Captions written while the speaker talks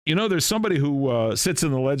You know, there's somebody who sits in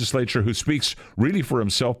the legislature who speaks really for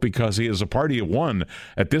himself because he is a party of one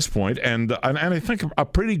at this point, and I think a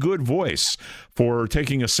pretty good voice for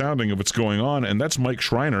taking a sounding of what's going on, and that's Mike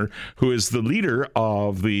Schreiner, who is the leader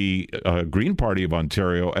of the Green Party of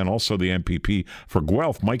Ontario and also the MPP for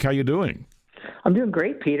Guelph. Mike, how you doing? I'm doing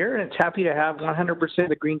great, Peter, and it's happy to have 100% of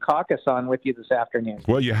the Green Caucus on with you this afternoon.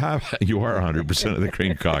 Well, you are 100% of the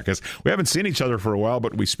Green Caucus. We haven't seen each other for a while,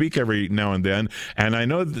 but we speak every now and then, and I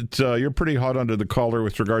know that you're pretty hot under the collar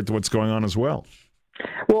with regard to what's going on as well.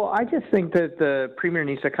 Well, I just think that the Premier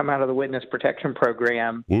needs to come out of the Witness Protection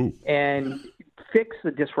Program and fix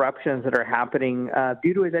the disruptions that are happening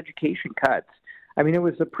due to his education cuts. I mean, it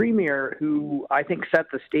was the Premier who I think set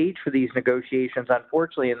the stage for these negotiations,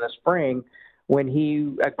 unfortunately, in the spring, when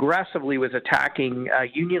he aggressively was attacking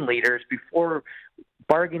union leaders before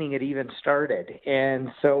bargaining had even started. And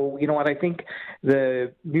so, you know what, I think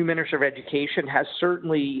the new Minister of Education has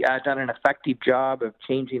certainly done an effective job of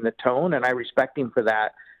changing the tone, and I respect him for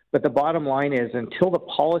that. But the bottom line is, until the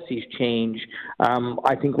policies change,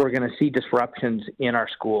 I think we're going to see disruptions in our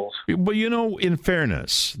schools. Well, you know, in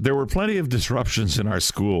fairness, there were plenty of disruptions in our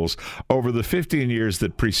schools over the 15 years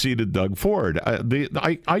that preceded Doug Ford.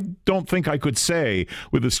 I don't think I could say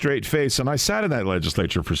with a straight face, and I sat in that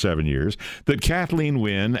legislature for 7 years, that Kathleen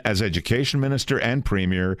Wynne, as education minister and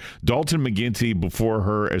premier, Dalton McGuinty before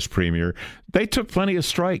her as premier, they took plenty of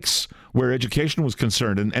strikes where education was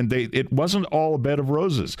concerned, and it wasn't all a bed of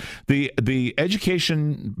roses. The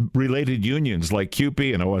education-related unions like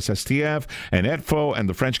CUPE and OSSTF and ETFO and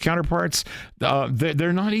the French counterparts,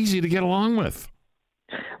 they're not easy to get along with.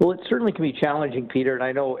 Well, it certainly can be challenging, Peter, and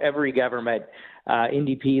I know every government,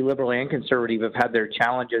 NDP, Liberal and Conservative, have had their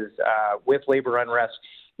challenges with labor unrest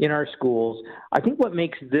in our schools. I think what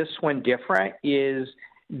makes this one different is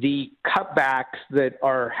the cutbacks that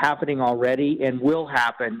are happening already and will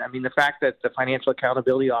happen. I mean, the fact that the Financial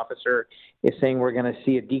Accountability Officer is saying we're going to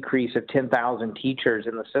see a decrease of 10,000 teachers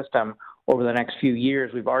in the system over the next few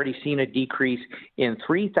years. We've already seen a decrease in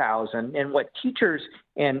 3,000. And what teachers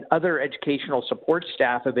and other educational support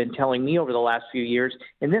staff have been telling me over the last few years,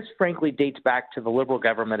 and this frankly dates back to the Liberal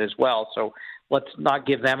government as well, so let's not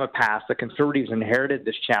give them a pass. The Conservatives inherited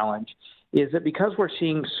this challenge, is that because we're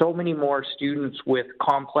seeing so many more students with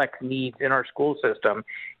complex needs in our school system,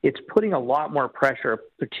 it's putting a lot more pressure,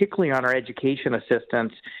 particularly on our education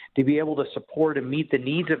assistants, to be able to support and meet the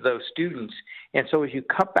needs of those students. And so as you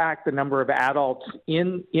cut back the number of adults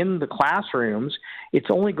in the classrooms, it's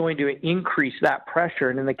only going to increase that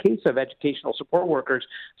pressure. And in the case of educational support workers,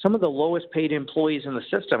 some of the lowest paid employees in the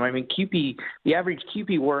system, I mean, CUPE, the average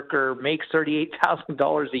CUPE worker makes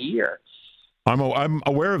 $38,000 a year. I'm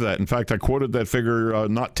aware of that. In fact, I quoted that figure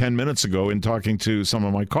not 10 minutes ago in talking to some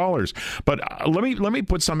of my callers. But let me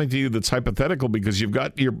put something to you that's hypothetical, because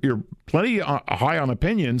you're plenty high on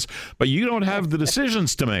opinions, but you don't have the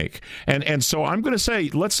decisions to make. And so I'm going to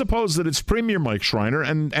say, let's suppose that it's Premier Mike Schreiner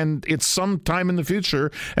and it's some time in the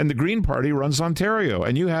future, and the Green Party runs Ontario,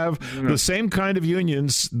 and you have the same kind of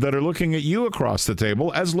unions that are looking at you across the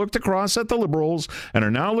table as looked across at the Liberals and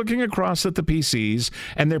are now looking across at the PCs,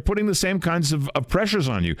 and they're putting the same kinds of pressures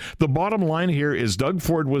on you. The bottom line here is Doug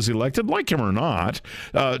Ford was elected, like him or not,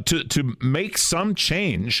 to make some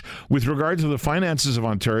change with regard to the finances of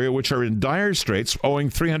Ontario, which are in dire straits, owing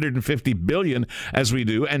 $350 billion as we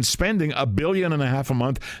do, and spending $1.5 billion a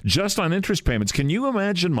month just on interest payments. Can you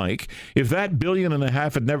imagine, Mike, if that $1.5 billion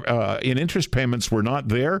had never in interest payments were not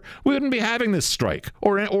there, we wouldn't be having this strike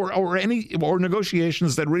or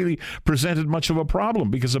negotiations that really presented much of a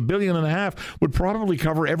problem, because $1.5 billion would probably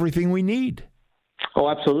cover everything we need. Oh,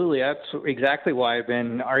 absolutely. That's exactly why I've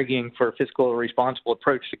been arguing for a fiscal responsible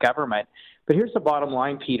approach to government. But here's the bottom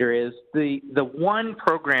line, Peter, is the one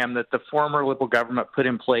program that the former Liberal government put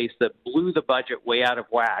in place that blew the budget way out of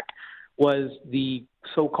whack was the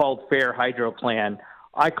so-called Fair Hydro Plan.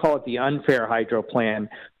 I call it the unfair hydro plan.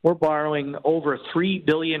 We're borrowing over $3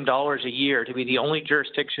 billion a year to be the only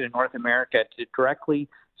jurisdiction in North America to directly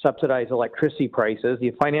subsidize electricity prices.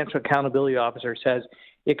 The Financial Accountability Officer says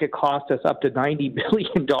it could cost us up to $90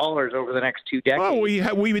 billion over the next 2 decades.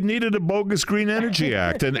 Oh, we needed a bogus Green Energy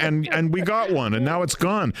Act, and we got one, and now it's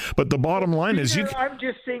gone. But the bottom line is I'm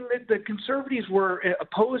just saying that the Conservatives were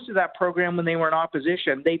opposed to that program when they were in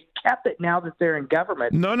opposition. They've kept it now that they're in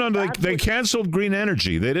government. No, they canceled Green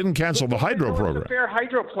Energy. They didn't cancel the hydro program. It's the Fair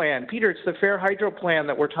Hydro Plan. Peter, it's the Fair Hydro Plan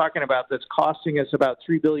that we're talking about that's costing us about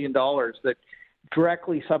 $3 billion that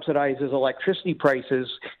directly subsidizes electricity prices.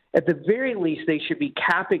 At the very least, they should be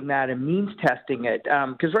capping that and means testing it.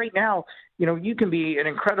 Because right now, you can be an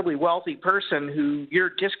incredibly wealthy person who your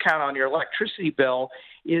discount on your electricity bill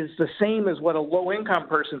is the same as what a low-income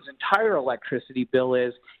person's entire electricity bill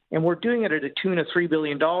is, and we're doing it at a tune of $3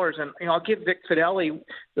 billion. And I'll give Vic Fedeli,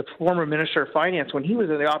 the former Minister of Finance, when he was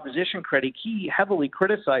in the opposition critic, he heavily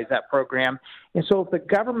criticized that program. And so if the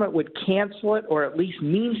government would cancel it or at least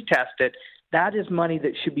means test it, that is money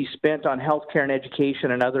that should be spent on healthcare and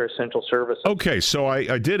education and other essential services. Okay, so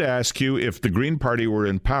I did ask you if the Green Party were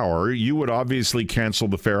in power, you would obviously cancel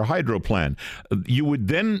the Fair Hydro plan. You would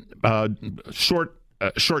then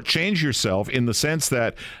shortchange yourself in the sense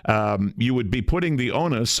that you would be putting the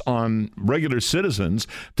onus on regular citizens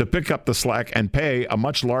to pick up the slack and pay a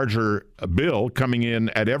much larger bill coming in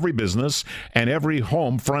at every business and every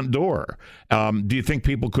home front door. Do you think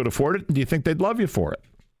people could afford it? Do you think they'd love you for it?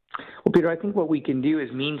 Well, Peter, I think what we can do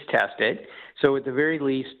is means test it. So at the very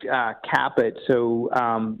least, cap it. So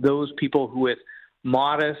those people who with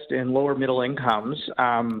modest and lower middle incomes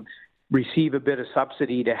receive a bit of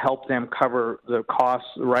subsidy to help them cover the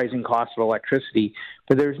rising costs of electricity.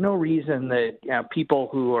 But there's no reason that people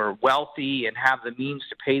who are wealthy and have the means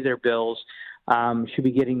to pay their bills should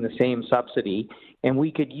be getting the same subsidy. And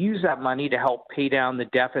we could use that money to help pay down the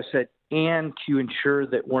deficit and to ensure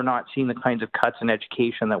that we're not seeing the kinds of cuts in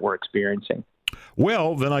education that we're experiencing.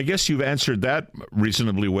 Well, then I guess you've answered that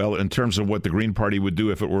reasonably well in terms of what the Green Party would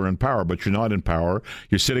do if it were in power, but you're not in power.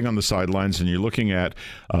 You're sitting on the sidelines and you're looking at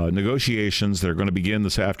negotiations that are going to begin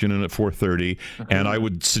this afternoon at 4:30, and I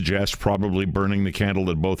would suggest probably burning the candle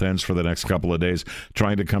at both ends for the next couple of days,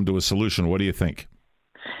 trying to come to a solution. What do you think?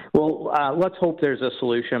 Well, let's hope there's a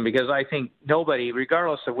solution, because I think nobody,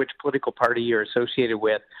 regardless of which political party you're associated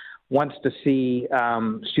with, wants to see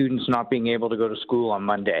students not being able to go to school on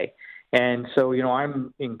Monday. And so,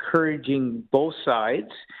 I'm encouraging both sides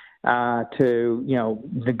to,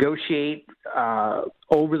 negotiate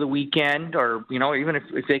over the weekend, or, even if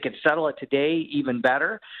they could settle it today, even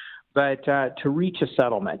better, but to reach a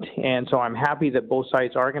settlement. And so I'm happy that both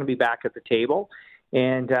sides are going to be back at the table.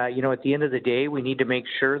 And, at the end of the day, we need to make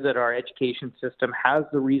sure that our education system has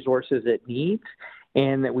the resources it needs,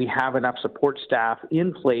 and that we have enough support staff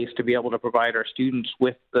in place to be able to provide our students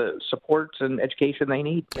with the supports and education they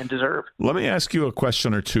need and deserve. Let me ask you a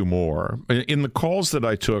question or two more. In the calls that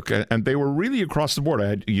I took, and they were really across the board, I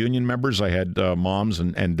had union members, I had moms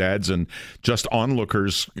and dads and just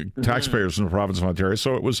onlookers, taxpayers in the province of Ontario,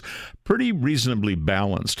 so it was pretty reasonably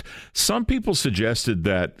balanced. Some people suggested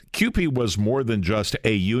that CUPE was more than just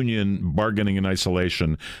a union bargaining in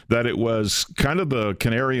isolation, that it was kind of the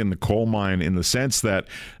canary in the coal mine in the sense that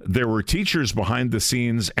there were teachers behind the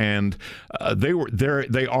scenes, and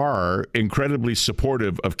they are incredibly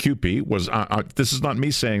supportive of CUPE. This is not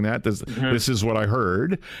me saying that. This is what I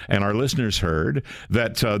heard, and our listeners heard,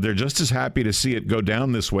 that they're just as happy to see it go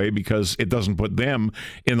down this way because it doesn't put them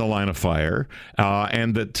in the line of fire,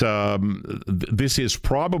 and that this is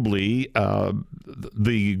probably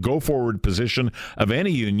the go-forward position of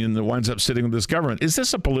any union that winds up sitting with this government. Is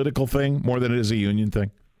this a political thing more than it is a union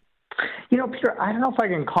thing? Peter, I don't know if I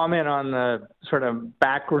can comment on the sort of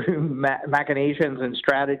backroom machinations and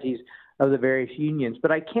strategies of the various unions,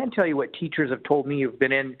 but I can tell you what teachers have told me who've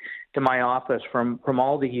been into my office from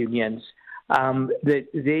all the unions, that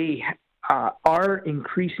they are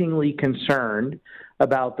increasingly concerned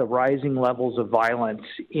about the rising levels of violence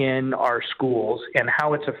in our schools and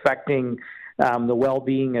how it's affecting the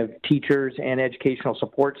well-being of teachers and educational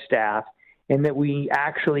support staff, and that we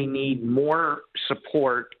actually need more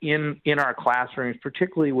support in our classrooms,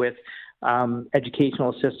 particularly with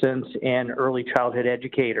educational assistants and early childhood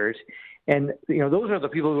educators. And, those are the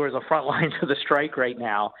people who are the front lines of the strike right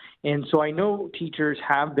now. And so I know teachers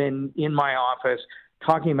have been in my office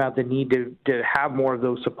talking about the need to have more of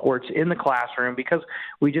those supports in the classroom, because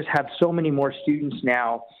we just have so many more students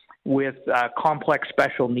now with complex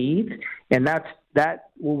special needs, and that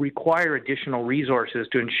will require additional resources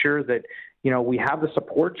to ensure that we have the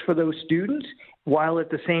supports for those students, while at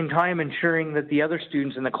the same time ensuring that the other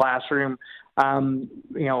students in the classroom,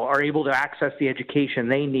 are able to access the education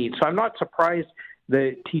they need. So I'm not surprised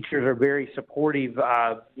that teachers are very supportive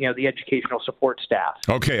of, the educational support staff.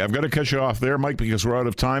 Okay, I've got to cut you off there, Mike, because we're out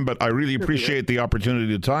of time, but I really appreciate the opportunity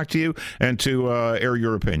to talk to you and to air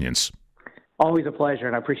your opinions. Always a pleasure,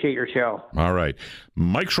 and I appreciate your show. All right.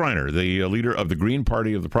 Mike Schreiner, the leader of the Green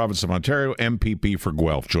Party of the province of Ontario, MPP for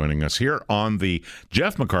Guelph, joining us here on the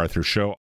Jeff MacArthur Show.